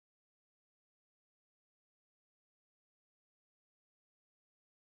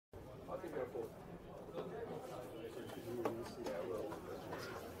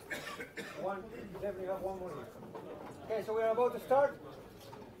Devrim, you have one more here. Okay, so we are about to start.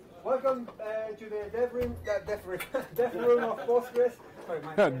 Welcome to the Devrim room of Postgres. Sorry,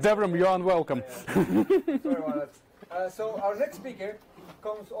 Devrim, you're unwelcome. Sorry about that. So our next speaker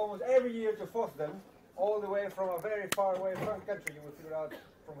comes almost every year to FOSDEM, all the way from a very far away foreign country, you will figure out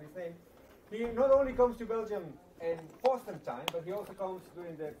from his name. He not only comes to Belgium in FOSDEM time, but he also comes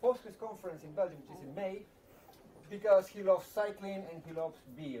during the Postgres conference in Belgium, which is in May, because he loves cycling and he loves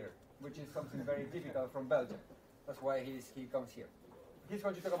beer, which is something very difficult from Belgium. That's why he comes here. He's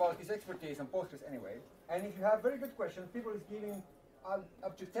going to talk about his expertise on Postgres anyway. And if you have very good questions, people is giving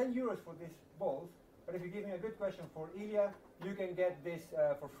up to 10 euros for these balls. But if you give me a good question for Ilya, you can get this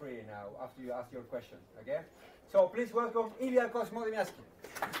for free now after you ask your question. Okay? So please welcome Ilya Kosmodemiansky.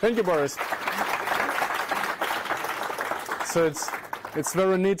 Thank you, Boris. So it's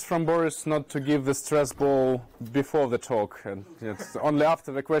very neat from Boris not to give the stress ball before the talk, and it's only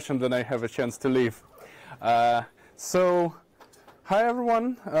after the question that I have a chance to leave. So, hi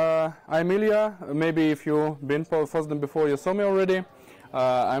everyone. I'm Ilya. Maybe if you've been for FOSDEM before, you saw me already.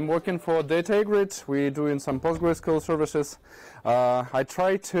 I'm working for DataGrid. We're doing some PostgreSQL services. I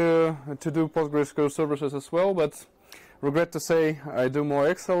try to do PostgreSQL services as well, but regret to say I do more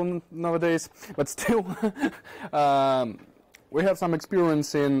Excel nowadays. But still, we have some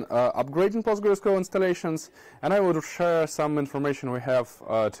experience in upgrading PostgreSQL installations, and I will share some information we have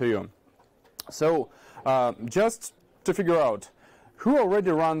to you. So, just to figure out, who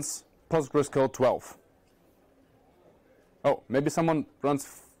already runs PostgreSQL 12? Oh, maybe someone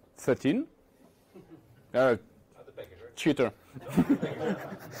runs 13? Cheater.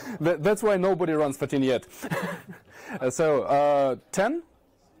 That's why nobody runs 13 yet. So, 10?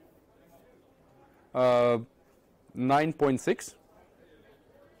 9.6?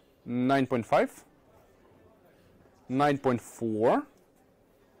 9.5? 9.4?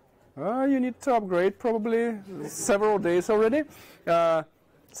 You need to upgrade probably several days already.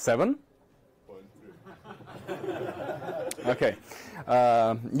 7? Okay.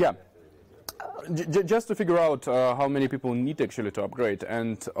 Yeah. Just to figure out how many people need actually to upgrade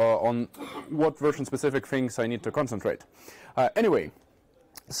and on what version-specific things I need to concentrate. Anyway,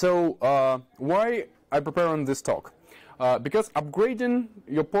 so why I prepare on this talk? Because upgrading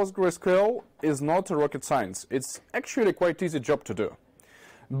your PostgreSQL is not a rocket science. It's actually quite easy job to do.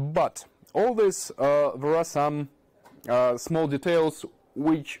 But all this, there are some small details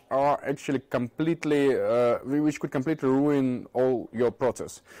which are actually completely, which could completely ruin all your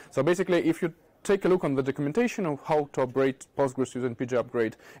process. So basically, if you take a look on the documentation of how to upgrade Postgres using PG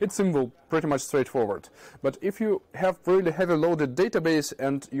upgrade, it's simple, pretty much straightforward. But if you have really heavy loaded database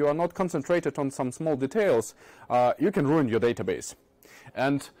and you are not concentrated on some small details, you can ruin your database.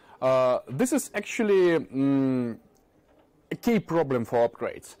 And this is actually a key problem for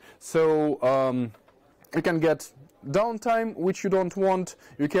upgrades. So you can get downtime, which you don't want.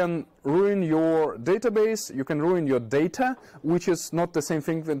 You can ruin your database. You can ruin your data, which is not the same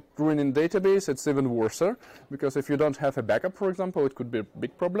thing that ruining database. It's even worse, because if you don't have a backup, for example, it could be a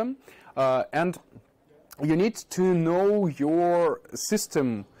big problem. And you need to know your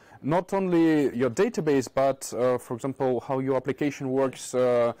system, not only your database, but, for example, how your application works,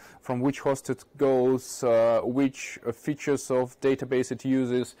 from which host it goes, which features of database it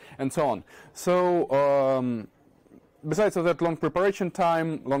uses, and so on. So, besides of that, long preparation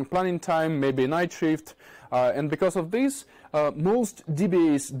time, long planning time, maybe night shift, and because of this, most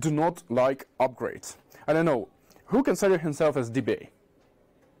DBAs do not like upgrades. I don't know, who considers himself as DBA?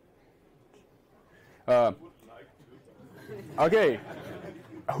 Okay.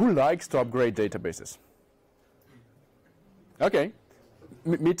 Who likes to upgrade databases? Okay,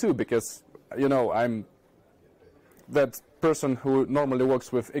 me too, because, you know, I'm that person who normally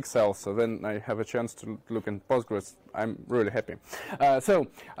works with Excel, so then I have a chance to look in Postgres. I'm really happy. But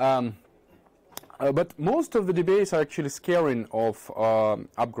most of the DBAs are actually scaring of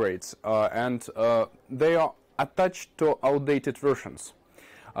upgrades, and they are attached to outdated versions.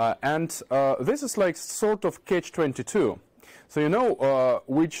 And this is like sort of catch-22. So you know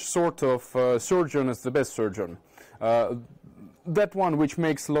which sort of surgeon is the best surgeon. That one which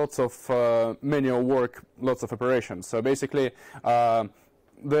makes lots of manual work, lots of operations. So basically,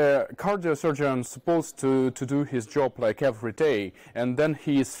 the cardiosurgeon is supposed to do his job like every day, and then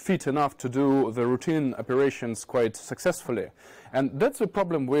he is fit enough to do the routine operations quite successfully. And that's the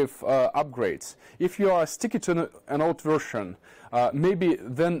problem with upgrades. If you are sticky to an old version, maybe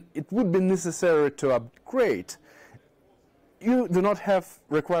then it would be necessary to upgrade. you do not have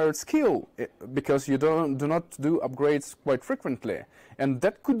required skill because you do not do upgrades quite frequently. And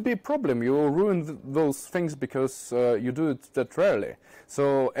that could be a problem. You will ruin those things because you do it that rarely.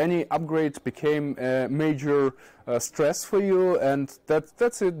 So any upgrade became a major stress for you, and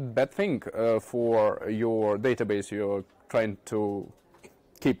that's a bad thing for your database you're trying to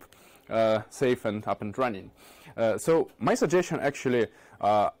keep safe and up and running. So my suggestion actually,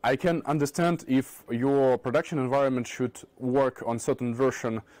 I can understand if your production environment should work on certain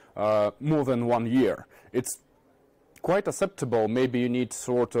version more than 1 year. It's quite acceptable. Maybe you need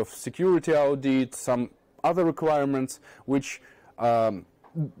sort of security audit, some other requirements which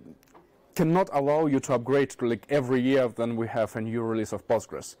cannot allow you to upgrade like every year. Then we have a new release of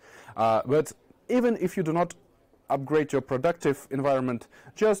Postgres. But even if you do not upgrade your productive environment,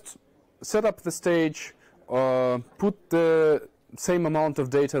 just set up the stage, put the same amount of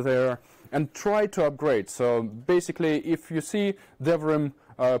data there, and try to upgrade. So basically, if you see DevRim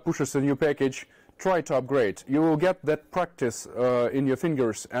pushes a new package, try to upgrade. You will get that practice in your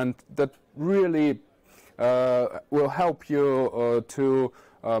fingers, and that really will help you to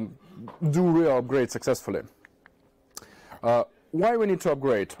do real upgrades successfully. Why we need to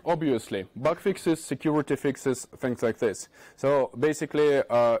upgrade? Obviously, bug fixes, security fixes, things like this. So basically,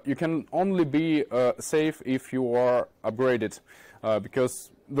 you can only be safe if you are upgraded,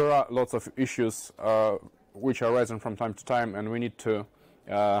 because there are lots of issues which are rising from time to time, and we need to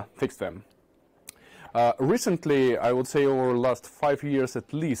fix them. Recently, I would say over the last 5 years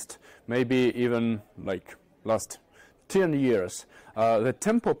at least, maybe even like last 10 years, the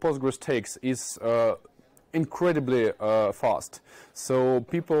tempo Postgres takes is incredibly fast. So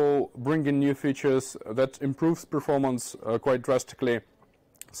people bring in new features that improves performance quite drastically.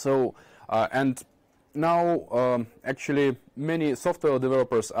 So and now actually many software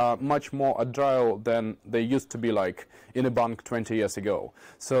developers are much more agile than they used to be like in a bank 20 years ago.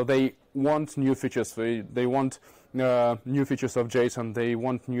 So they want new features. They want new features of JSON. They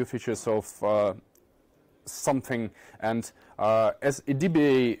want new features of something, and as a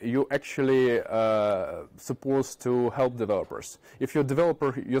DBA, you actually supposed to help developers. If you're a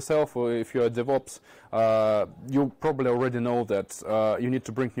developer yourself, or if you're a DevOps, you probably already know that you need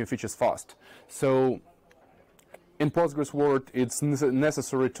to bring new features fast. So in Postgres world, it's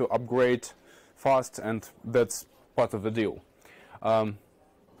necessary to upgrade fast, and that's part of the deal.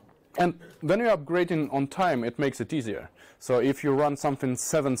 And when you're upgrading on time, it makes it easier. So if you run something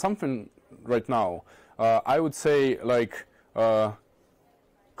 7 something right now, I would say like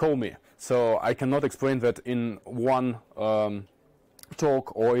call me. So I cannot explain that in one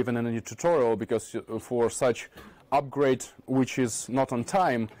talk or even in a new tutorial, because for such upgrade which is not on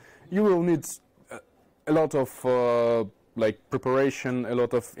time, you will need a lot of like preparation, a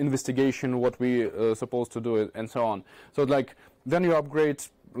lot of investigation, what we supposed to do, and so on. So like then you upgrade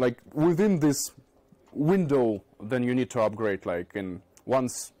like within this window, then you need to upgrade like in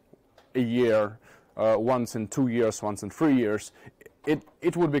once a year, once in 2 years, once in 3 years.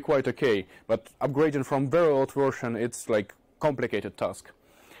 It would be quite okay, but upgrading from very old version, it's like complicated task.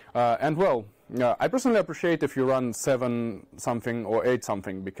 And well, I personally appreciate if you run 7 something or 8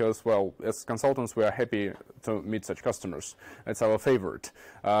 something, because well, as consultants we are happy to meet such customers. It's our favorite.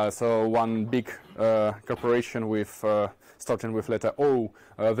 So one big corporation with starting with letter O,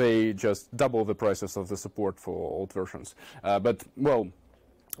 they just double the prices of the support for old versions. But well,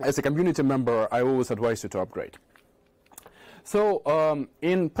 as a community member, I always advise you to upgrade. So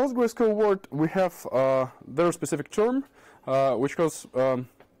in PostgreSQL world, we have very specific term which goes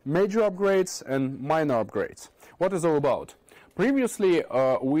major upgrades and minor upgrades. What is all about? Previously,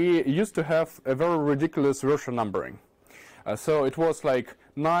 we used to have a very ridiculous version numbering. So it was like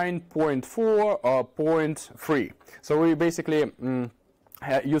 9.4 or 0.3. So we basically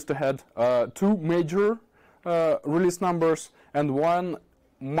used to have 2 major release numbers and 1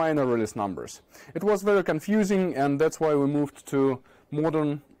 minor release numbers. It was very confusing, and that's why we moved to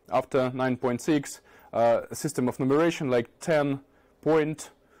modern, after 9.6, system of numeration like 10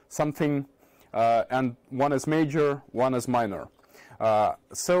 point something, and one is major, one is minor.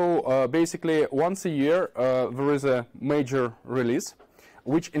 So basically once a year there is a major release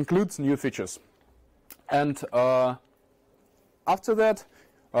which includes new features, and after that,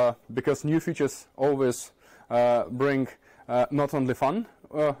 because new features always bring not only fun,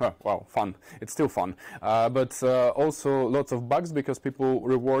 well, fun, it's still fun, but also lots of bugs, because people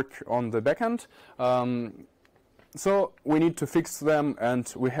rework on the backend. So we need to fix them,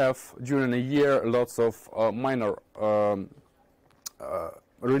 and we have during a year lots of minor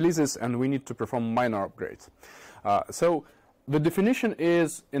releases, and we need to perform minor upgrades. So the definition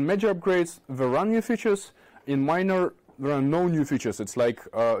is, in major upgrades, they run new features. In minor, there are no new features. It's like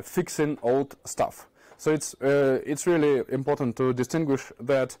fixing old stuff. So it's really important to distinguish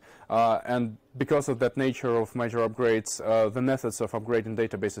that, and because of that nature of major upgrades, the methods of upgrading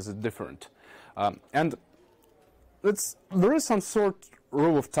databases is different. And there is some sort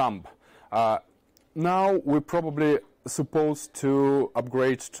rule of thumb. Now we're probably supposed to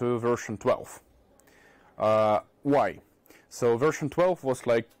upgrade to version 12. Why? So version 12 was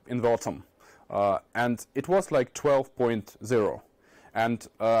like in the autumn, and it was like 12.0. And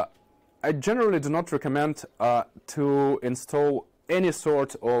I generally do not recommend to install any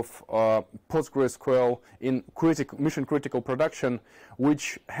sort of PostgreSQL in mission-critical production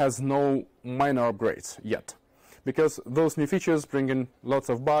which has no minor upgrades yet, because those new features bring in lots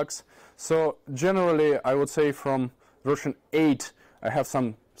of bugs. So generally, I would say from version 8, I have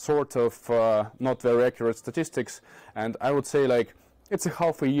some sort of not very accurate statistics, and I would say like it's a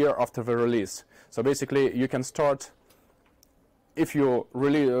half a year after the release. So basically, you can start if you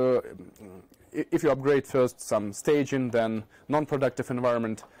really if you upgrade first some staging, then non-productive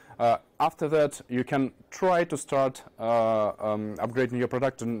environment. After that, you can try to start upgrading your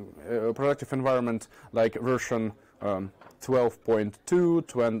productive environment, like version 12.2 to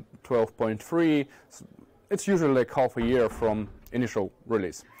 12.3. It's usually like half a year from initial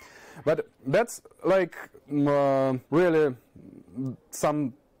release. But that's like really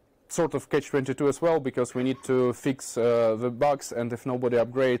some sort of catch-22 as well, because we need to fix the bugs, and if nobody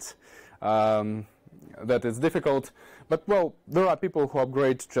upgrades, that is difficult. But well, there are people who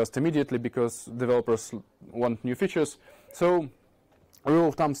upgrade just immediately because developers want new features. So rule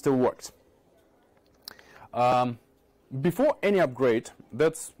of thumb still works. Before any upgrade,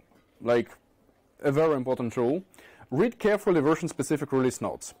 that's like a very important rule. Read carefully version-specific release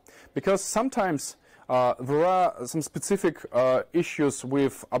notes, because sometimes there are some specific issues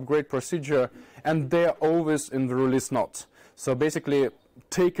with upgrade procedure, and they are always in the release notes. So basically,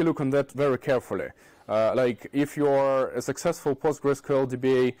 take a look on that very carefully. Like if you are a successful PostgreSQL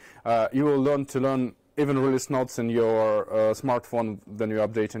DBA, you will learn even release notes in your smartphone when you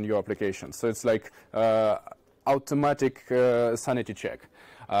update in your application. So it's like automatic sanity check.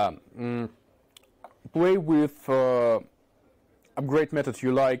 Play with upgrade method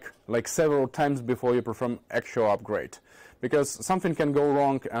you like several times before you perform actual upgrade, because something can go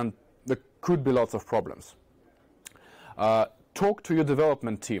wrong and there could be lots of problems. Talk to your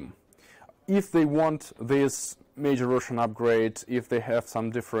development team. If they want this major version upgrade, if they have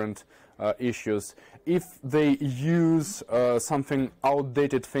some different issues, if they use something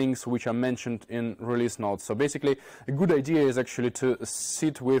outdated things which are mentioned in release notes. So basically, a good idea is actually to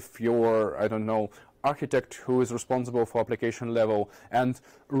sit with your, I don't know, architect who is responsible for application level and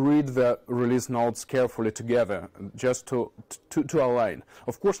read the release notes carefully together, just to align.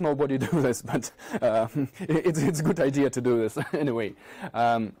 Of course, nobody do this, but it's a good idea to do this anyway.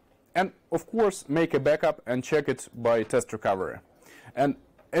 And of course, make a backup and check it by test recovery. And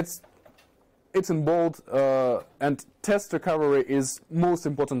it's in bold, and test recovery is most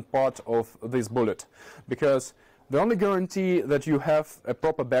important part of this bullet, because the only guarantee that you have a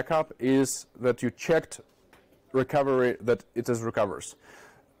proper backup is that you checked recovery, that it is recovers.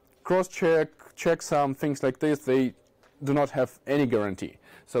 Cross-check, check some things like this, they do not have any guarantee.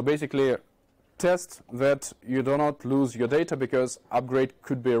 So basically, test that you do not lose your data, because upgrade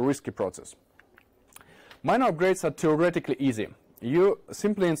could be a risky process. Minor upgrades are theoretically easy. You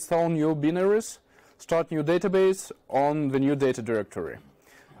simply install new binaries, start new database on the new data directory.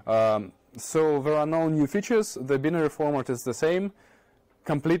 So there are no new features, the binary format is the same,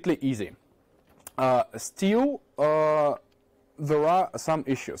 completely easy. Still, there are some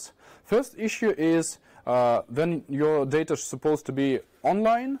issues. First issue is when your data is supposed to be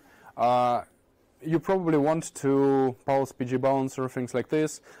online, you probably want to pause PG balancer, things like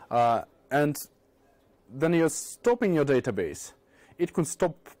this, and then you're stopping your database. It could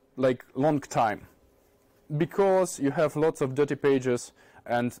stop like long time, because you have lots of dirty pages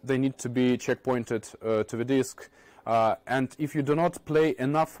and they need to be checkpointed to the disk. And if you do not play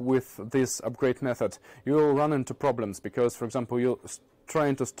enough with this upgrade method, you will run into problems, because, for example, you're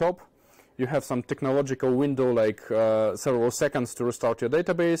trying to stop, you have some technological window like several seconds to restart your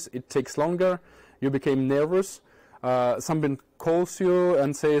database, it takes longer, you became nervous, somebody calls you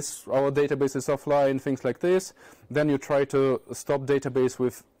and says our database is offline, things like this. Then you try to stop database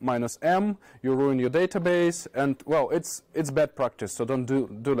with -m, you ruin your database, and well, it's bad practice, so don't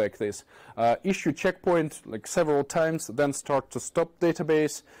do like this. Issue checkpoint like several times, then start to stop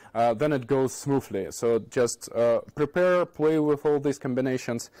database, then it goes smoothly. So just prepare, play with all these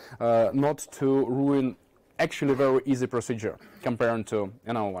combinations, not to ruin actually very easy procedure compared to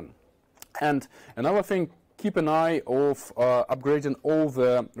another one. And another thing, keep an eye of upgrading all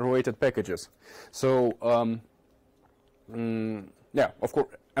the related packages. So yeah,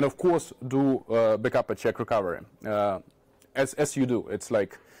 of course, do backup and check recovery. As you do, it's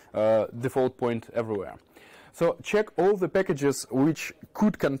like default point everywhere. So check all the packages which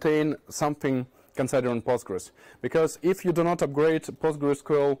could contain something considering Postgres, because if you do not upgrade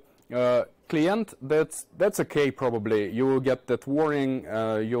PostgreSQL client, that's okay. Probably you will get that warning.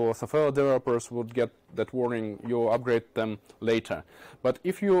 Your software developers would get that warning. You upgrade them later. But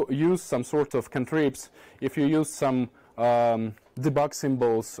if you use some sort of contrips, if you use some debug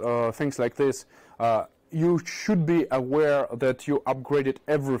symbols, things like this, you should be aware that you upgraded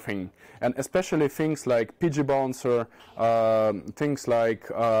everything, and especially things like PG Bouncer, things like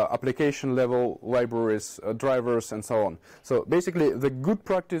application level libraries, drivers, and so on. So basically, the good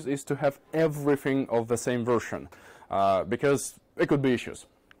practice is to have everything of the same version, because it could be issues.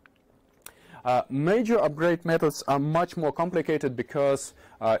 Major upgrade methods are much more complicated because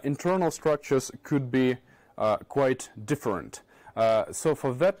internal structures could be quite different. So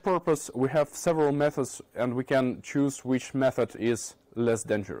for that purpose, we have several methods, and we can choose which method is less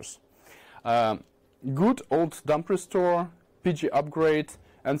dangerous. Good old dump restore, PG upgrade,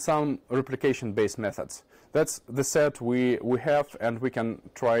 and some replication-based methods. That's the set we have, and we can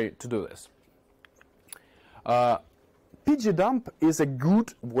try to do this. PG dump is a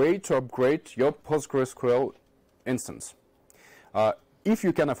good way to upgrade your PostgreSQL instance, if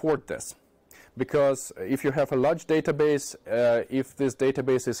you can afford this. Because if you have a large database, if this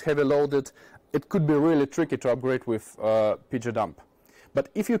database is heavy loaded, it could be really tricky to upgrade with PG dump. But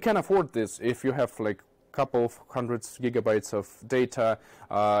if you can afford this, if you have like a couple of hundreds gigabytes of data,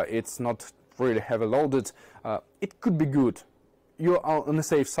 it's not really heavy loaded, it could be good. You are on the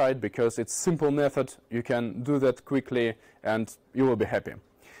safe side because it's a simple method. You can do that quickly and you will be happy.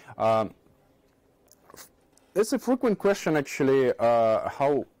 It's a frequent question actually,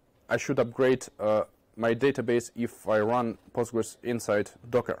 how I should upgrade my database if I run Postgres inside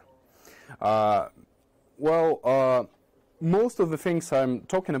Docker. Most of the things I'm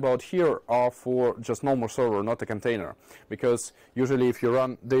talking about here are for just normal server, not a container. Because usually if you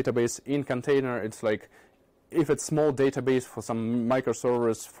run database in container, it's like, if it's small database for some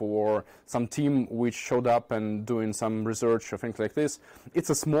microservice, for some team which showed up and doing some research or things like this, it's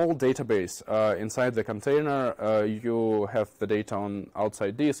a small database. Inside the container, you have the data on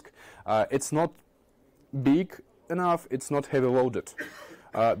outside disk. It's not big enough, it's not heavy loaded.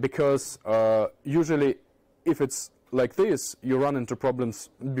 Because usually if it's like this, you run into problems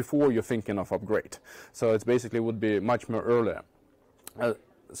before you're thinking of upgrade. So it basically would be much more earlier.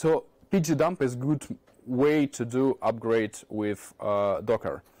 So PG dump is good way to do upgrade with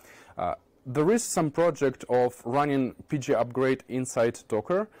Docker. There is some project of running PG upgrade inside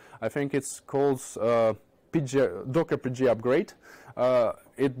Docker. I think it's called Docker PG upgrade.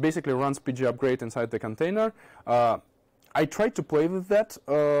 It basically runs PG upgrade inside the container. I tried to play with that.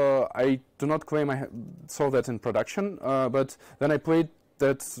 I do not claim I saw that in production, but then I played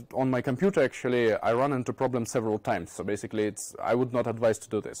that on my computer. Actually, I run into problems several times. So basically, I would not advise to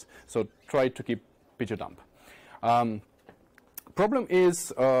do this. So try to keep PG dump. Problem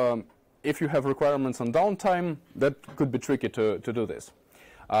is, if you have requirements on downtime, that could be tricky to do this.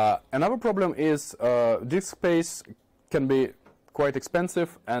 Another problem is disk space can be quite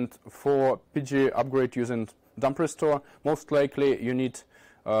expensive, and for PG upgrade using dump restore, most likely you need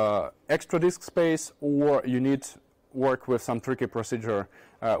extra disk space, or you need work with some tricky procedure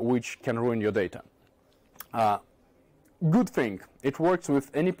which can ruin your data. Good thing, it works with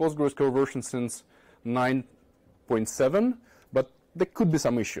any PostgreSQL version since 9.7, but there could be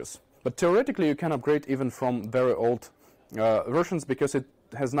some issues. But theoretically, you can upgrade even from very old versions, because it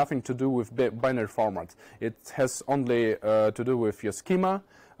has nothing to do with binary format. It has only to do with your schema,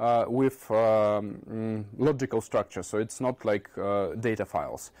 with logical structure. So it's not like data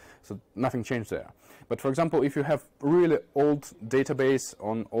files. So nothing changed there. But for example, if you have really old database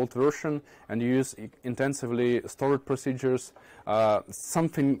on old version and you use intensively stored procedures,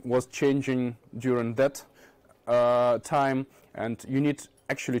 something was changing during that time, and you need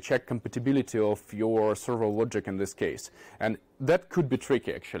actually check compatibility of your server logic in this case. And that could be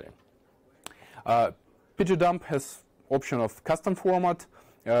tricky actually. PGDump has option of custom format.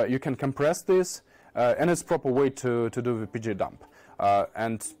 You can compress this, and it's proper way to do the PGDump.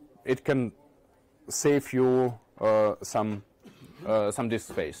 And it can save you some disk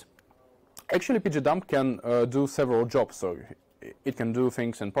space. Actually, PGDump can do several jobs, so it can do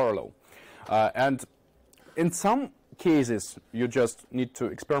things in parallel. And in some cases, you just need to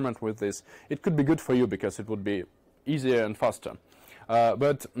experiment with this. It could be good for you because it would be easier and faster.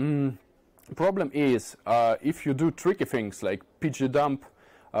 But problem is if you do tricky things like pgdump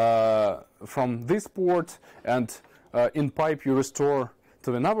from this port and in pipe you restore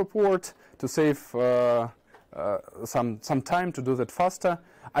to another port to save some time to do that faster.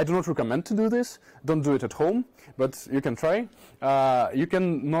 I do not recommend to do this. Don't do it at home, but you can try. You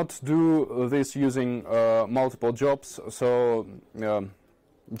cannot do this using multiple jobs, so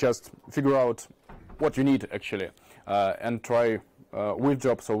just figure out what you need actually and try with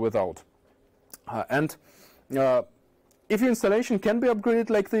jobs or without. And if your installation can be upgraded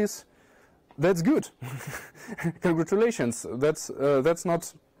like this, that's good. Congratulations. That's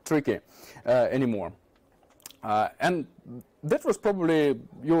not tricky anymore. And that was probably,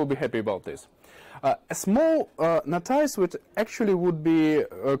 you will be happy about this. A small notice which actually would be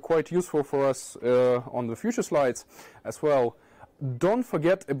quite useful for us on the future slides as well. Don't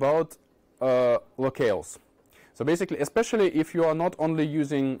forget about locales. So basically, especially if you are not only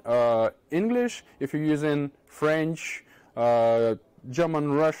using English, if you're using French,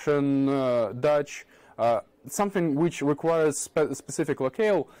 German, Russian, Dutch, something which requires specific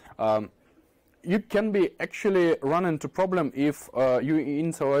locale, you can be actually run into problem if you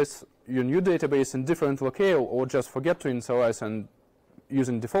initialize your new database in different locale or just forget to initialize and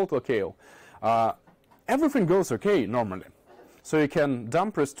using default locale. Everything goes okay normally. So you can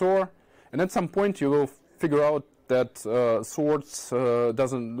dump, restore, and at some point you will figure out that sorts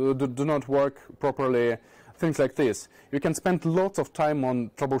do not work properly, things like this. You can spend lots of time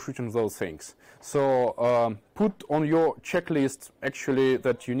on troubleshooting those things. So put on your checklist actually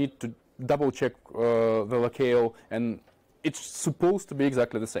that you need to double check the locale, and it's supposed to be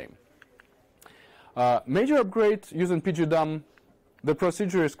exactly the same. Major upgrade using pgdump, the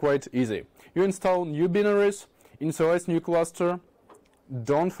procedure is quite easy. You install new binaries, initialize new cluster,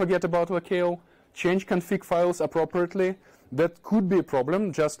 don't forget about locale, change config files appropriately. That could be a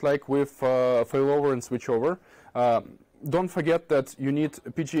problem, just like with failover and switchover. Don't forget that you need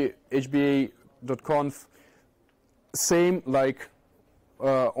pghba.conf, same like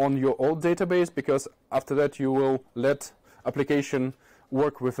on your old database, because after that you will let application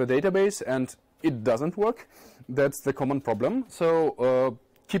work with the database and it doesn't work. That's the common problem. So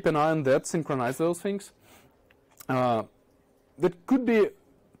keep an eye on that, synchronize those things. That could be a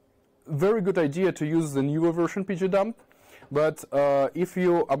very good idea to use the newer version pgdump, but if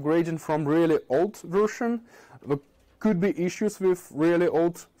you're upgrading from really old version, there could be issues with really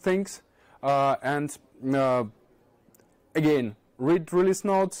old things. And again, read release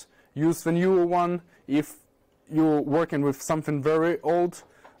notes, use the newer one. If you're working with something very old,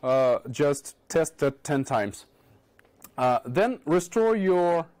 just test that 10 times. Then restore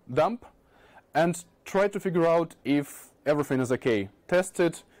your dump and try to figure out if everything is okay. Test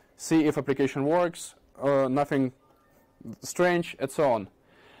it, see if application works, nothing strange, and so on.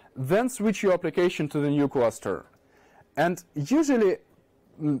 Then switch your application to the new cluster. And usually,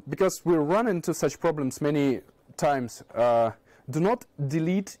 because we run into such problems many times, do not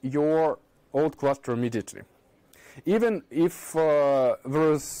delete your old cluster immediately. Even if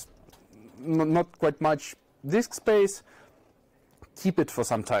there is not quite much disk space, keep it for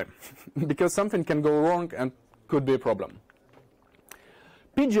some time, because something can go wrong and could be a problem.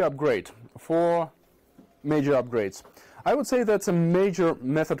 PG upgrade for major upgrades. I would say that's a major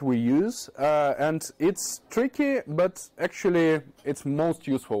method we use, and it's tricky, but actually it's most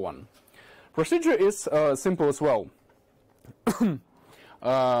useful one. Procedure is simple as well.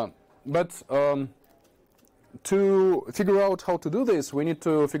 But to figure out how to do this, we need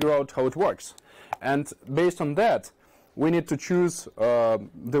to figure out how it works. And based on that, we need to choose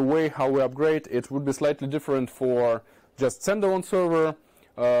the way how we upgrade. It would be slightly different for just standalone server,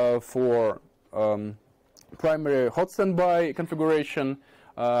 for primary hot standby configuration,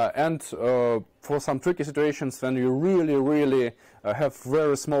 and for some tricky situations when you really have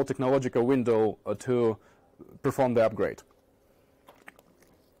very small technological window to perform the upgrade.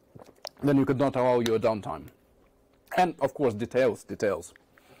 Then you could not allow your downtime. And of course, details.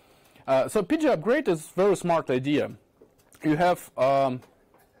 So PG upgrade is a very smart idea. You have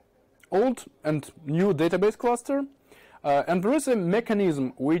old and new database cluster, and there is a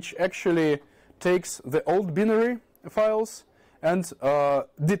mechanism which actually takes the old binary files and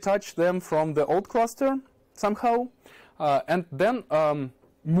detach them from the old cluster somehow, and then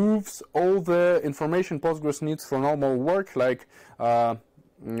moves all the information Postgres needs for normal work, like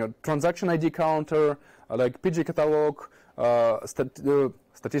transaction ID counter, like PG catalog,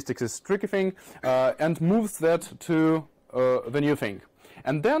 statistics is a tricky thing, and moves that to the new thing.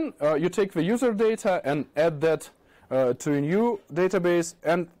 And then you take the user data and add that to a new database,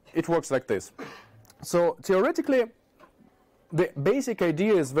 and it works like this. So theoretically, the basic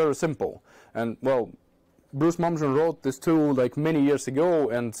idea is very simple. And well, Bruce Momsen wrote this tool like many years ago,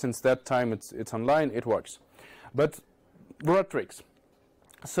 and since that time it's online, it works. But there are tricks.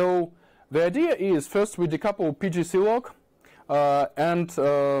 So the idea is first we decouple pgclog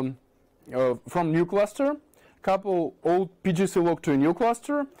from new cluster, couple old pgclog to a new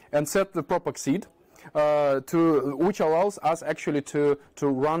cluster, and set the proc seed, which allows us actually to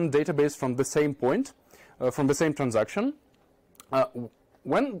run database from the same point, from the same transaction.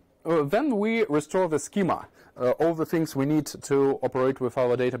 Then we restore the schema, all the things we need to operate with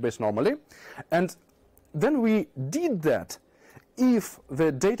our database normally. And then we did that. If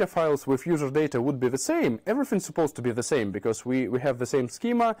the data files with user data would be the same, everything's supposed to be the same because we have the same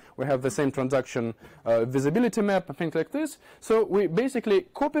schema, we have the same transaction visibility map and things like this. So we basically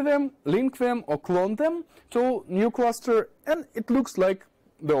copy them, link them, or clone them to new cluster, and it looks like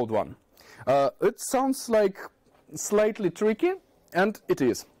the old one. It sounds like slightly tricky, and it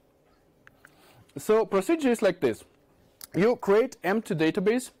is. So procedure is like this. You create empty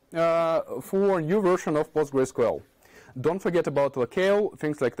database for a new version of PostgreSQL. Don't forget about locale,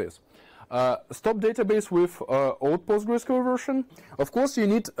 things like this. Stop database with old PostgreSQL version. Of course, you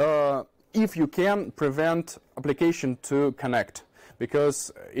need, if you can, prevent application to connect,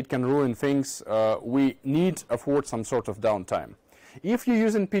 because it can ruin things. We need afford some sort of downtime. If you're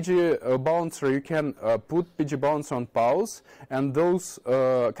using PG Bouncer, you can put PG Bouncer on pause, and those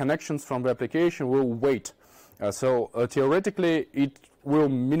connections from the application will wait. So theoretically, it will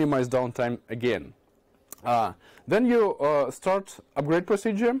minimize downtime again. Then you start upgrade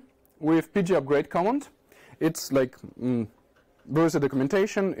procedure with PG upgrade command. It's like, there is a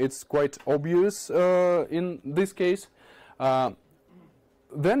documentation, it's quite obvious in this case. Then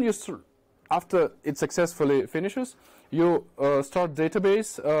you, after it successfully finishes, you start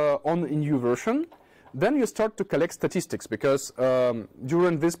database on a new version. Then you start to collect statistics, because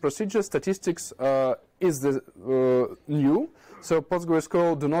during this procedure, statistics is the new. So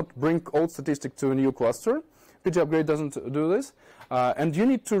PostgreSQL do not bring old statistics to a new cluster. PG upgrade doesn't do this. And you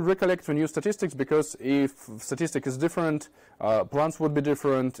need to recollect the new statistics, because if statistic is different, plans would be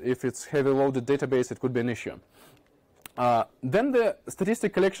different. If it's heavy loaded database, it could be an issue. Then the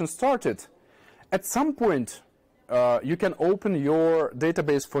statistic collection started. At some point, you can open your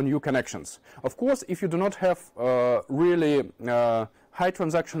database for new connections. Of course, if you do not have really high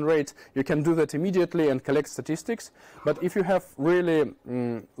transaction rate, you can do that immediately and collect statistics. But if you have really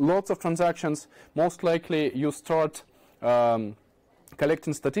lots of transactions, most likely you start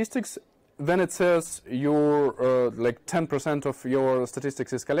collecting statistics. Then it says your like 10% of your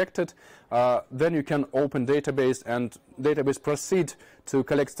statistics is collected. Then you can open database, and database proceed to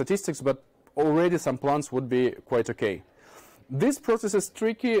collect statistics, but already some plans would be quite okay. This process is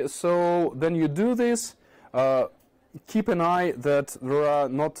tricky, so then you do this. Keep an eye that there are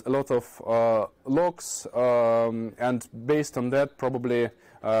not a lot of logs, and based on that, probably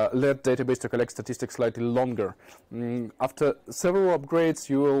let database to collect statistics slightly longer. After several upgrades,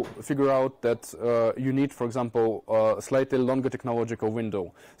 you will figure out that you need, for example, a slightly longer technological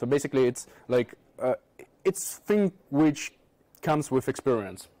window. So basically, it's like it's thing which comes with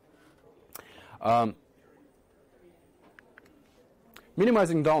experience.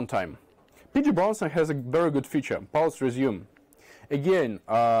 Minimizing downtime. PG Bouncer has a very good feature, pause resume. Again,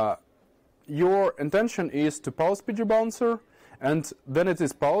 your intention is to pause PG Bouncer, and then it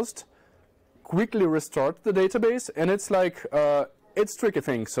is paused, quickly restart the database, and it's like, it's tricky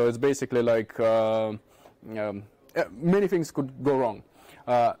thing, so it's basically like, many things could go wrong.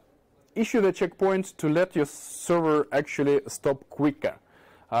 Issue the checkpoint to let your server actually stop quicker.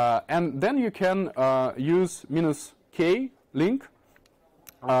 And then you can use -k link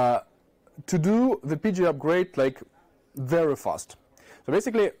to do the PG upgrade like very fast. So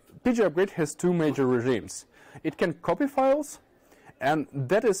basically, PG upgrade has two major regimes. It can copy files, and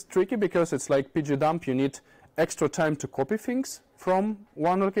that is tricky because it's like PG dump. You need extra time to copy things from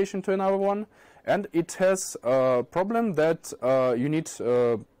one location to another one, and it has a problem that you need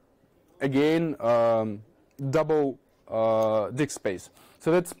again double disk space.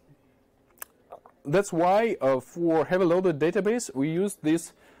 So that's why for heavy loaded database we use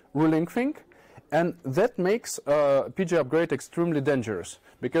this relink thing, and that makes PG upgrade extremely dangerous,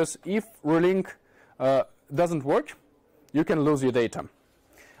 because if relink doesn't work, you can lose your data.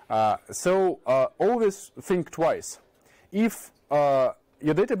 So always think twice. If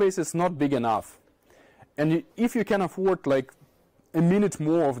your database is not big enough, and if you can afford like a minute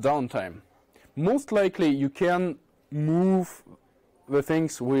more of downtime, most likely you can move the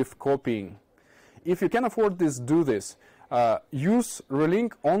things with copying. If you can afford this, do this. Use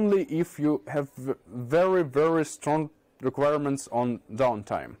relink only if you have very, very strong requirements on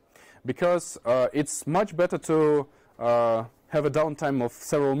downtime, because it's much better to have a downtime of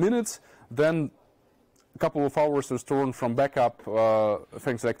several minutes than a couple of hours return from backup,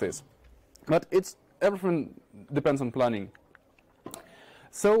 things like this. But everything depends on planning.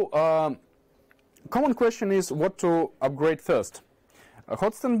 So common question is what to upgrade first, a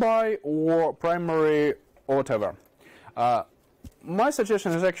hot standby or primary or whatever. My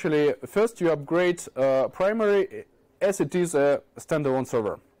suggestion is actually first you upgrade primary as it is a standalone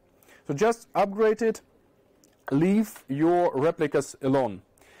server. So just upgrade it, leave your replicas alone.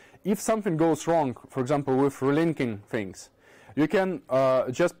 If something goes wrong, for example with relinking things, you can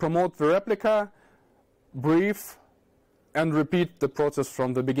just promote the replica, breathe, and repeat the process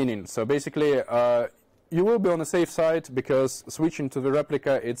from the beginning. So basically you will be on a safe side, because switching to the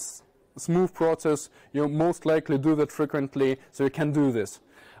replica, it's a smooth process. You most likely do that frequently, so you can do this.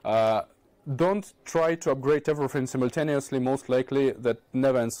 Don't try to upgrade everything simultaneously. Most likely that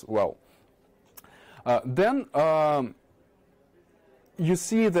never ends well. Then you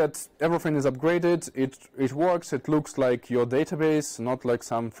see that everything is upgraded, it works, it looks like your database, not like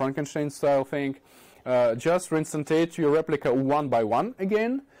some Frankenstein style thing. Just reinstantiate your replica one by one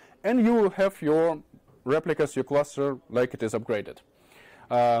again, and you will have your replicas, your cluster, like it is upgraded.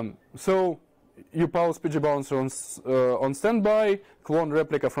 So you pause PG Bouncer on standby, clone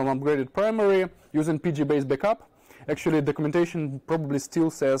replica from upgraded primary using PG-based backup. Actually, documentation probably still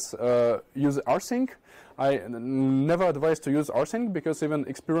says use rsync. I never advise to use rsync, because even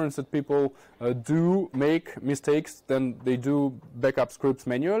experienced people do make mistakes, then they do backup scripts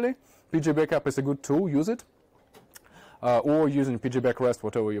manually. PG backup is a good tool, use it. Or using PG back rest,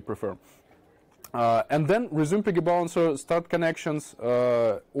 whatever you prefer. And then resume PG Bouncer, start connections,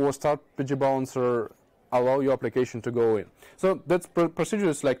 or start PG Bouncer, allow your application to go in. So that's procedure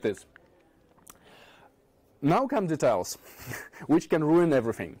is like this. Now come details, which can ruin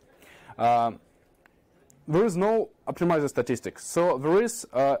everything. There is no optimizer statistics. So there is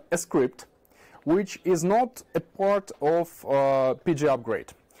a script which is not a part of PG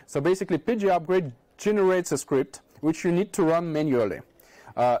upgrade. So basically PG upgrade generates a script which you need to run manually.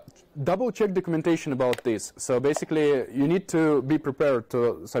 Double check documentation about this. So basically you need to be prepared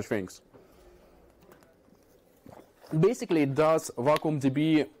to such things. Basically it does vacuum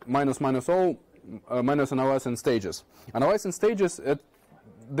DB -O minus analyze in stages. Analyze in stages,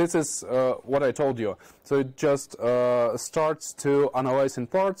 this is what I told you. So it just starts to analyze in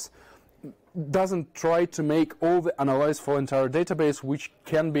parts, doesn't try to make all the analyze for entire database, which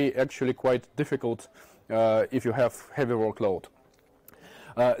can be actually quite difficult if you have heavy workload.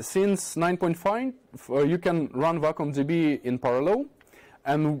 Since 9.5, you can run vacuum DB in parallel,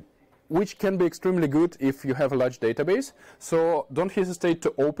 and which can be extremely good if you have a large database. So don't hesitate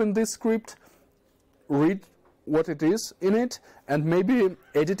to open this script, read what it is in it, and maybe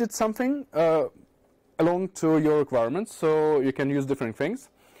edit it something along to your requirements, so you can use different things.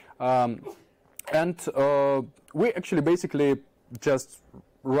 We actually basically just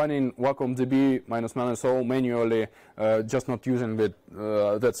running vacuum DB -O manually, just not using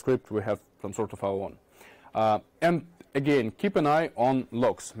that script. We have some sort of our own. And again, keep an eye on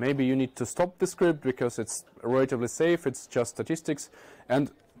logs. Maybe you need to stop the script because it's relatively safe, it's just statistics,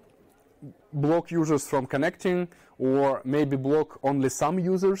 and block users from connecting, or maybe block only some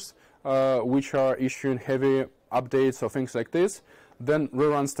users which are issuing heavy updates or things like this. Then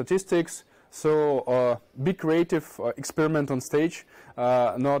rerun statistics. So be creative, experiment on stage,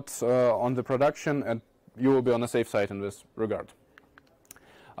 not on the production, and you will be on a safe side in this regard.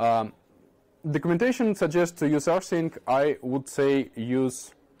 Documentation suggests to use rsync. I would say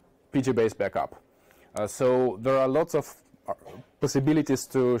use PG-based backup. So there are lots of possibilities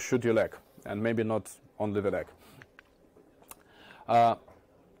to shoot your leg, and maybe not only the leg.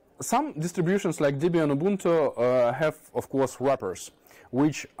 Some distributions like Debian Ubuntu have, of course, wrappers,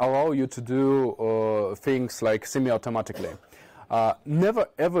 which allow you to do things like semi-automatically. Never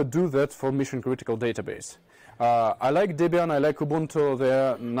ever do that for mission-critical database. I like Debian, I like Ubuntu.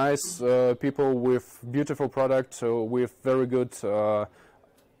 They're nice people with beautiful products, with very good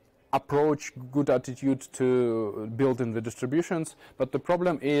approach, good attitude to building the distributions. But the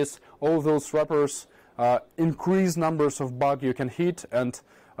problem is all those wrappers increase numbers of bugs you can hit, and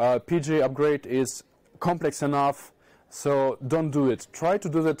PG upgrade is complex enough, so don't do it. Try to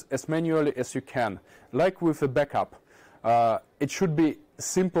do that as manually as you can. Like with a backup, it should be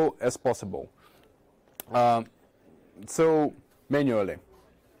simple as possible. So manually.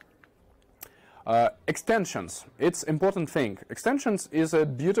 Extensions, it's important thing. Extensions is a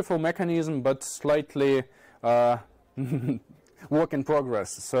beautiful mechanism, but slightly work in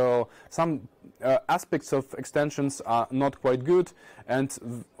progress. So some aspects of extensions are not quite good,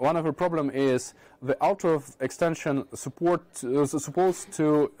 and one of the problem is the author of extension supposed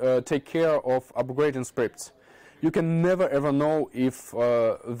to take care of upgrading scripts. You can never ever know if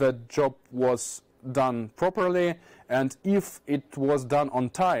that job was done properly, and if it was done on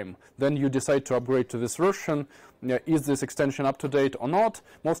time, then you decide to upgrade to this version. Is this extension up to date or not?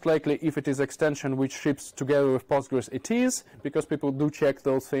 Most likely, if it is extension which ships together with Postgres, it is, because people do check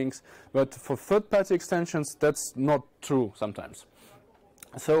those things. But for third-party extensions, that's not true sometimes.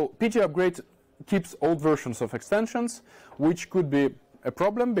 So PG upgrade keeps old versions of extensions, which could be a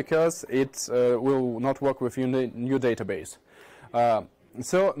problem because it will not work with your new database.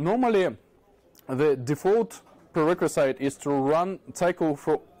 So normally, the default prerequisite is to run cycle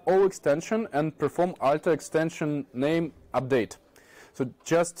for all extension and perform alter extension name update. So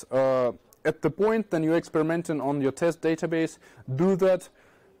just at the point then you're experimenting on your test database, do that,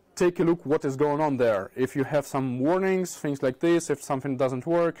 take a look what is going on there. If you have some warnings, things like this, if something doesn't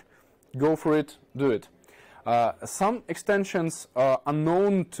work, go for it, do it. Some extensions are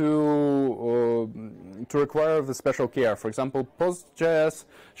known to require the special care. For example, Postgres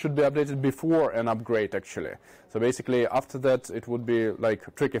should be updated before an upgrade, actually. So basically, after that, it would be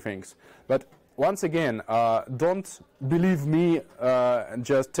like tricky things. But once again, don't believe me,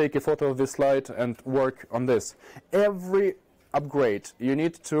 just take a photo of this slide and work on this. Every upgrade, you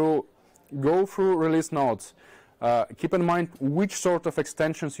need to go through release notes. Keep in mind which sort of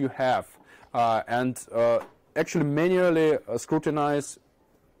extensions you have. And actually manually scrutinize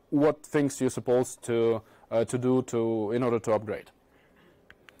what things you're supposed to do in order to upgrade.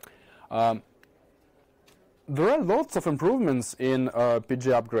 There are lots of improvements in PG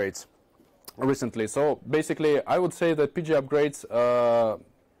upgrades recently. So basically, I would say that PG upgrades are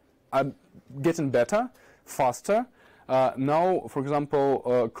getting better, faster. Now, for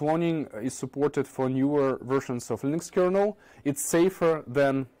example, cloning is supported for newer versions of Linux kernel. It's safer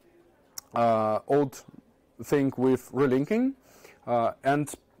than old thing with relinking,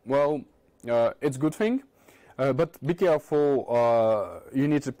 and well, it's a good thing, but be careful. You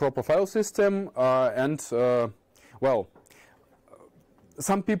need a proper file system, and well,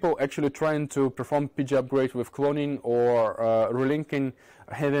 some people actually trying to perform PG upgrade with cloning or relinking,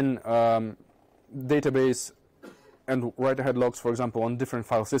 having database and write-ahead logs, for example, on different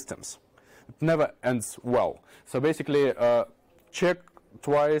file systems. It never ends well. So basically, check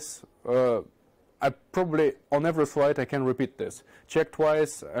twice. I probably, on every slide, I can repeat this. Check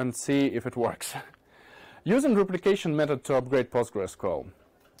twice and see if it works. Using replication method to upgrade PostgreSQL.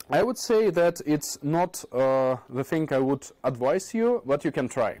 I would say that it's not the thing I would advise you, but you can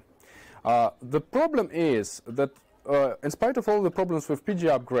try. The problem is that in spite of all the problems with PG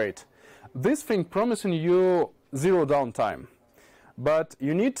upgrade, this thing promising you zero downtime. But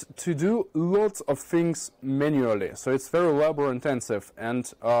you need to do lots of things manually, so it's very labor intensive,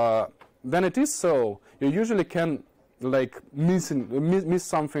 and then it is so. You usually can like miss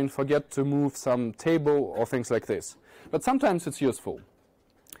something, forget to move some table or things like this. But sometimes it's useful.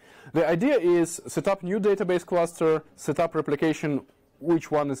 The idea is set up new database cluster, set up replication, which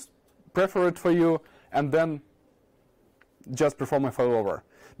one is preferred for you, and then just perform a failover.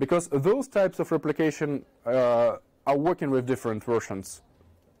 Because those types of replication are working with different versions,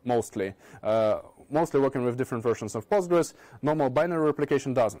 mostly working with different versions of Postgres. Normal binary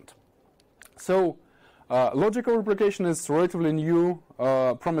replication doesn't. So logical replication is relatively new,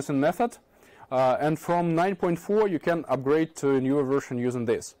 promising method, and from 9.4 you can upgrade to a newer version using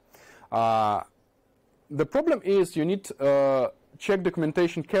this. The problem is you need to check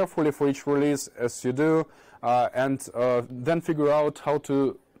documentation carefully for each release as you do, and then figure out how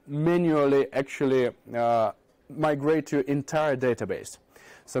to manually actually migrate your entire database.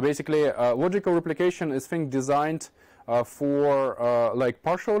 So basically, logical replication is thing designed for like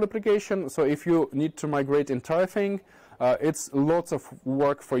partial replication. So if you need to migrate entire thing, it's lots of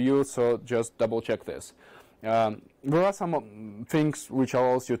work for you. So just double check this. There are some things which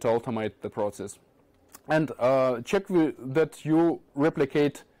allows you to automate the process, and check that you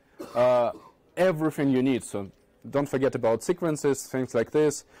replicate everything you need. So don't forget about sequences, things like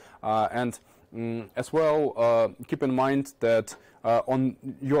this, and as well, keep in mind that on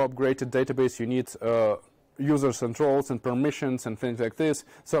your upgraded database you need users and roles and permissions and things like this.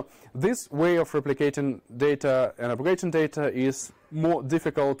 So this way of replicating data and upgrading data is more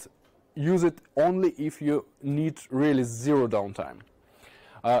difficult. Use it only if you need really zero downtime.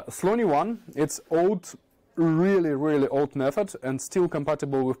 Slony one, it's old, really old method and still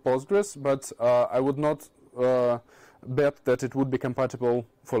compatible with Postgres, but I would not bet that it would be compatible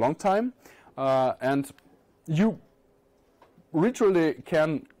for a long time. And you literally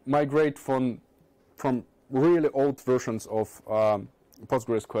can migrate from really old versions of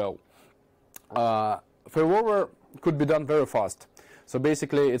PostgreSQL. Failover could be done very fast. So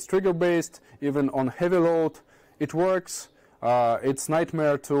basically, it's trigger-based, even on heavy load. It works. It's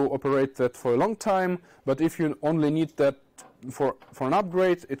nightmare to operate that for a long time, but if you only need that for an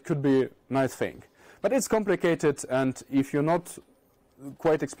upgrade, it could be a nice thing. But it's complicated, and if you're not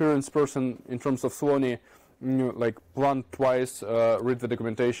quite experienced person in terms of slony, like plan twice, read the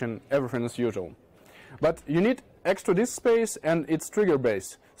documentation, everything is usual. But you need extra disk space, and it's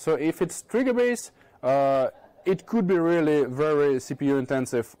trigger-based. So if it's trigger-based, it could be really very CPU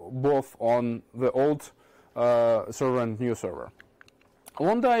intensive, both on the old server and new server.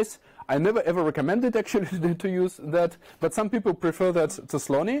 Long dice, I never ever recommended actually to use that, but some people prefer that to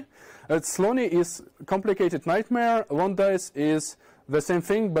slony. Slony is complicated nightmare. Long dice is the same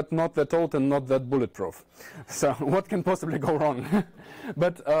thing, but not that old and not that bulletproof. So what can possibly go wrong?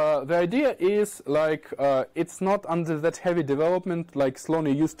 But the idea is like it's not under that heavy development like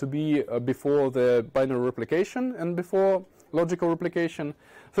slony used to be before the binary replication and before logical replication.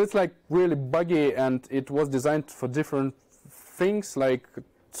 So it's like really buggy, and it was designed for different things like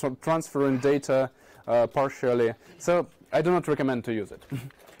transferring data partially. So I do not recommend to use it.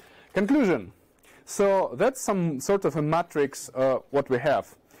 Conclusion. So that's some sort of a matrix what we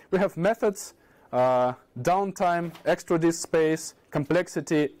have. We have methods, downtime, extra disk space,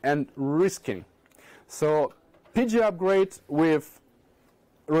 complexity, and risking. So PG upgrade with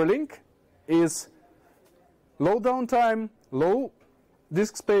relink is low downtime, low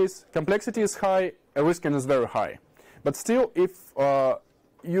disk space, complexity is high, risking is very high. But still, if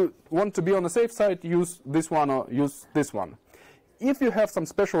you want to be on the safe side, use this one or use this one. If you have some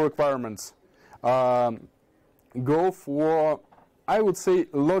special requirements, go for, I would say,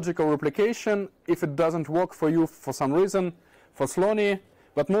 logical replication. If it doesn't work for you for some reason, for slony,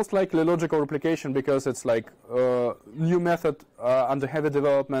 but most likely logical replication because it's like new method under heavy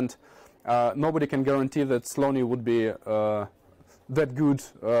development. Nobody can guarantee that slony would be that good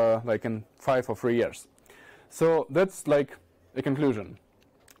like in 5 or 3 years. So that's like a conclusion.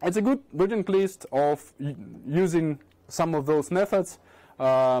 It's a good reading list of using some of those methods.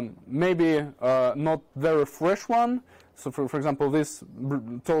 Maybe not very fresh one. So for example, this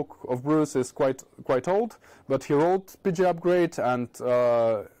talk of Bruce is quite old, but he wrote PG upgrade, and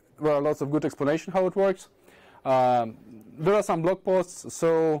there are lots of good explanation how it works. There are some blog posts,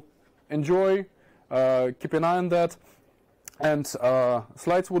 so enjoy, keep an eye on that. And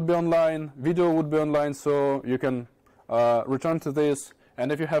slides would be online, video would be online, so you can return to this.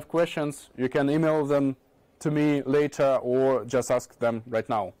 And if you have questions, you can email them to me later or just ask them right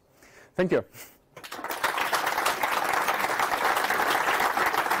now. Thank you.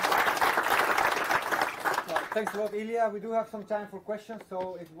 Thanks a lot, Ilya. We do have some time for questions,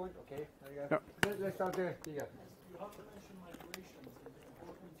 so if you want, okay. Let's start there. You have to mention migrations and the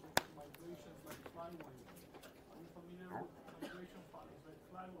importance of migrations like flyway. Are you familiar with migration files like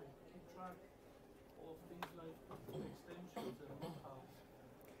flyway? Keep track of things like extensions and locales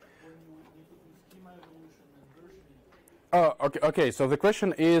when you need to do schema evolution and versioning. Okay. So the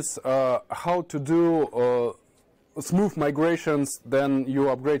question is how to do smooth migrations then you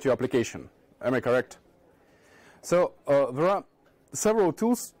upgrade your application. Am I correct? So there are several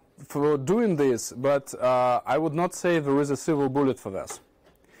tools for doing this, but I would not say there is a silver bullet for this.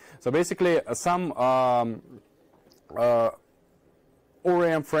 So basically, some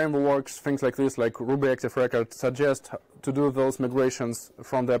ORM frameworks, things like this, like Ruby Active Record, suggest to do those migrations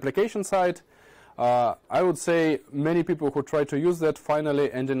from the application side. I would say many people who try to use that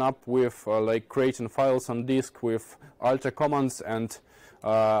finally ending up with like creating files on disk with alter commands and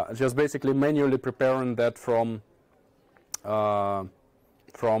just basically manually preparing that from some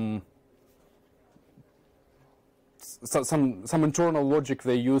internal logic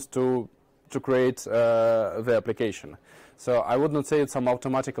they use to create the application. So I would not say that some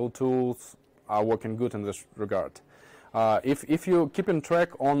automatical tools are working good in this regard. If you keep in track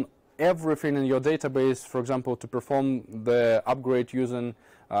on everything in your database, for example, to perform the upgrade using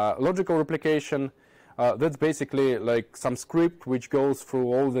logical replication, that's basically like some script which goes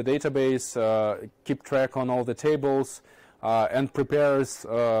through all the database, keep track on all the tables, and prepares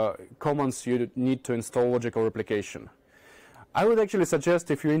commands you need to install logical replication. I would actually suggest,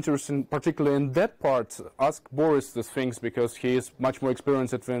 if you're interested particularly in that part, ask Boris these things, because he is much more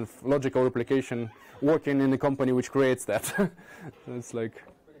experienced with logical replication, working in a company which creates that. So it's like,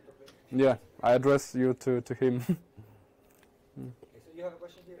 yeah, I address you to him. So you have a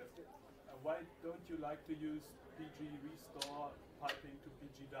question here? Why don't you like to use PG restore piping to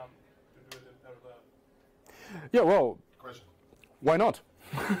PG dump to do it in parallel? Yeah, well, Why not?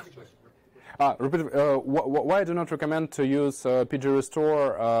 Why I do not recommend to use PG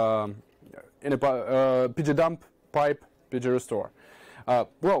restore in a PG dump pipe PG restore.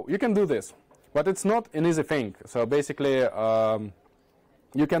 Well, you can do this, but it's not an easy thing. So basically,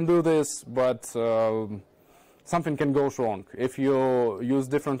 you can do this, but something can go wrong if you use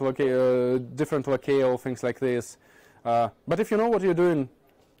different locale, things like this. But if you know what you're doing,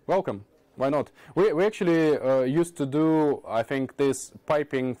 welcome. Why not? We actually used to do, I think, this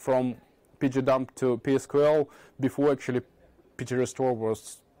piping from PG dump to PSQL before actually PG restore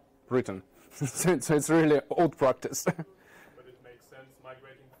was written. So it's really old practice. But it makes sense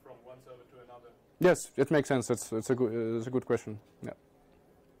migrating from one server to another. Yes, it makes sense. It's a good question. Yeah.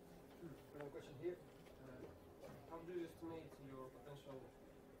 Question here. How do you estimate your potential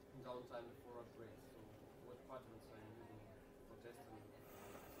downtime before upgrades? So what patterns are you using for testing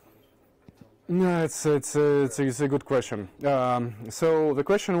estimation? No, it's a good question. So the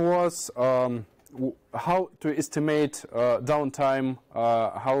question was how to estimate downtime,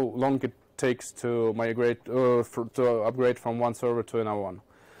 how long it takes to migrate to upgrade from one server to another one.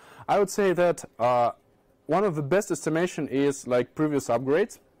 I would say that one of the best estimation is like previous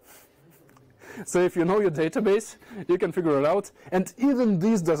upgrades. So if you know your database, you can figure it out, and even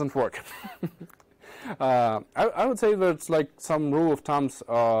this doesn't work. I would say that it's like some rule of thumbs.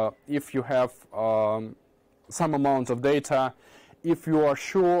 If you have some amount of data, if you are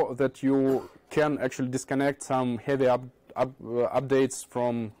sure that you can actually disconnect some heavy updates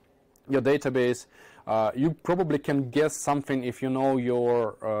from your database, you probably can guess something if you know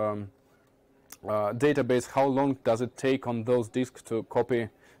your database, how long does it take on those disks to copy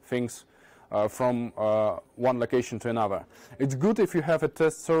things from one location to another. It's good if you have a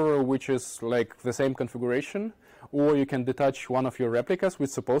test server which is like the same configuration, or you can detach one of your replicas which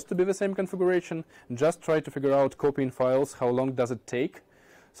is supposed to be the same configuration, and just try to figure out copying files, how long does it take.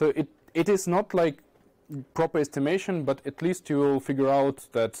 So it is not like proper estimation, but at least you will figure out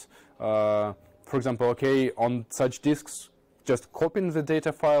that, for example, okay, on such disks, just copying the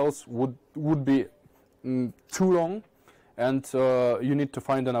data files would be too long, and you need to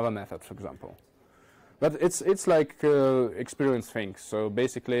find another method, for example. But it's like experience thing. So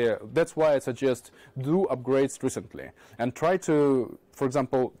basically, that's why I suggest do upgrades recently and try to, for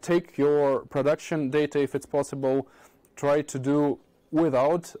example, take your production data if it's possible. Try to do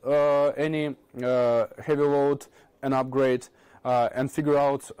without any heavy load an upgrade and figure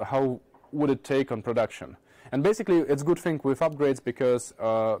out how would it take on production. And basically, it's a good thing with upgrades because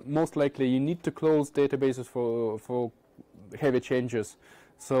most likely you need to close databases for heavy changes.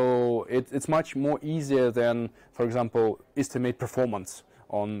 So it's much more easier than, for example, estimate performance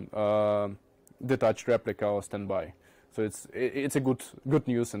on detached replica or standby. So it's a good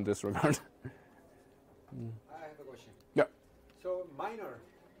news in this regard. I have a question. Yeah. So minor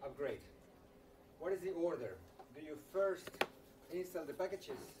upgrade. What is the order? Do you first install the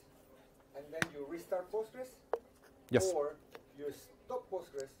packages and then you restart Postgres? Yes. Or you stop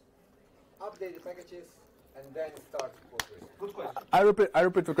Postgres, update the packages, and then start Postgres? Good question. I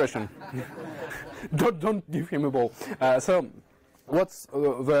repeat the question. don't give him a ball. So, what's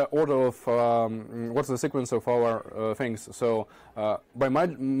the order of what's the sequence of our things? So, by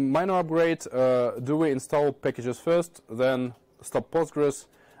minor upgrade, do we install packages first, then stop Postgres,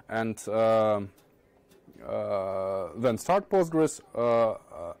 and then start Postgres,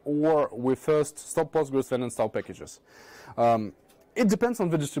 or we first stop Postgres, then install packages? It depends on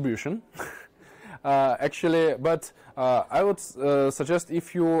the distribution. Actually, but I would suggest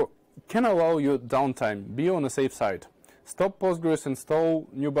if you can allow your downtime, be on the safe side. Stop Postgres, install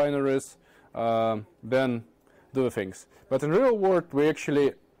new binaries, then do the things. But in real world, we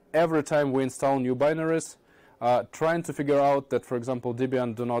actually, every time we install new binaries, trying to figure out that, for example,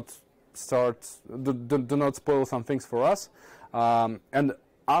 Debian do not spoil some things for us. And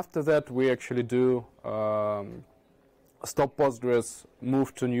after that, we actually do stop Postgres,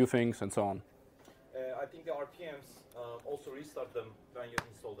 move to new things, and so on. I think the RPMs also restart them when you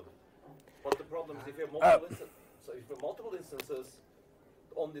install them. But the problem is if you have multiple instances,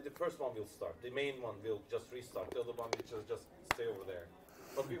 only the first one will start. The main one will just restart. The other one will just stay over there.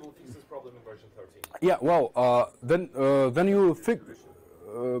 But we will fix this problem in version 13. Yeah, well, then you fix.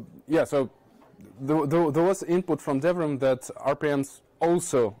 Yeah, so there was input from Devrim that RPMs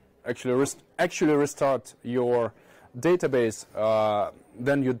also actually restart your database.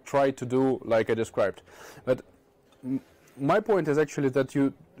 Then you try to do like I described. But my point is actually that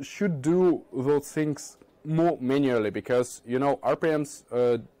you should do those things more manually because, you know, RPMs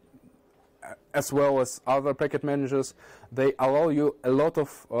as well as other packet managers, they allow you a lot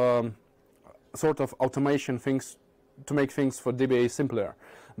of sort of automation things to make things for DBA simpler.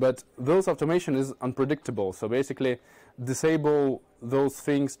 But those automation is unpredictable. So basically, disable those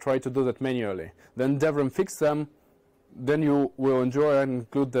things, try to do that manually. Then Devrim fix them. Then you will enjoy and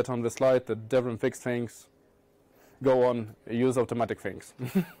include that on the slide that Devrim fix things. Go on, use automatic things.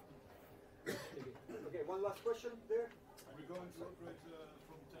 Okay, one last question there. We're going to upgrade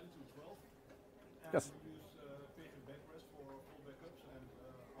from 10 to 12. And Yes. we use paper backrest for full backups and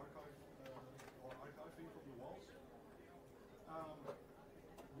archiving from the walls.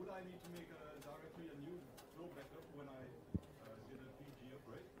 Would I need to make directly a new full backup when I did a PG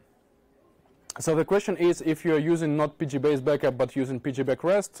upgrade? So the question is, if you're using not PG-based backup but using PG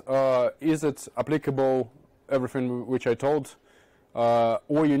backrest, is it applicable, everything which I told,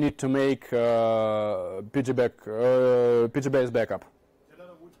 or you need to make PG-based backup? So then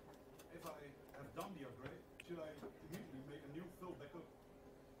I would, if I have done the upgrade, should I immediately make a new full backup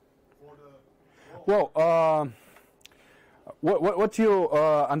for the wall? Well, what you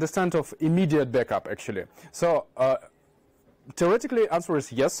understand of immediate backup, actually. So theoretically, answer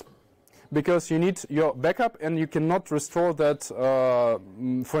is yes, because you need your backup and you cannot restore that for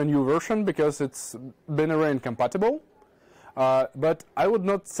a new version because it's binary incompatible. But I would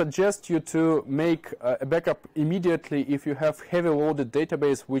not suggest you to make a backup immediately if you have heavy loaded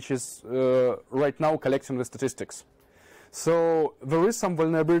database which is right now collecting the statistics. So there is some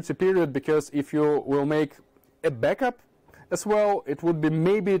vulnerability period, because if you will make a backup as well, it would be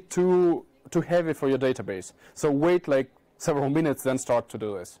maybe too heavy for your database. So wait like several minutes, then start to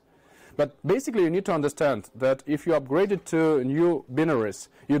do this. But basically, you need to understand that if you upgrade it to new binaries,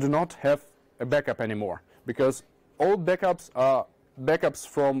 you do not have a backup anymore, because old backups are backups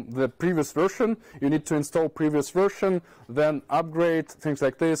from the previous version. You need to install previous version, then upgrade, things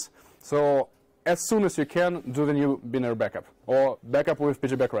like this. So as soon as you can, do the new binary backup or backup with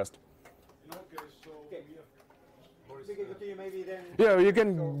PG backrest. In our case, so Okay. we have We can continue maybe then. Yeah, you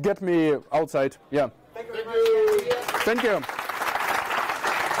can get me outside. Yeah. Thank you very much. Thank you.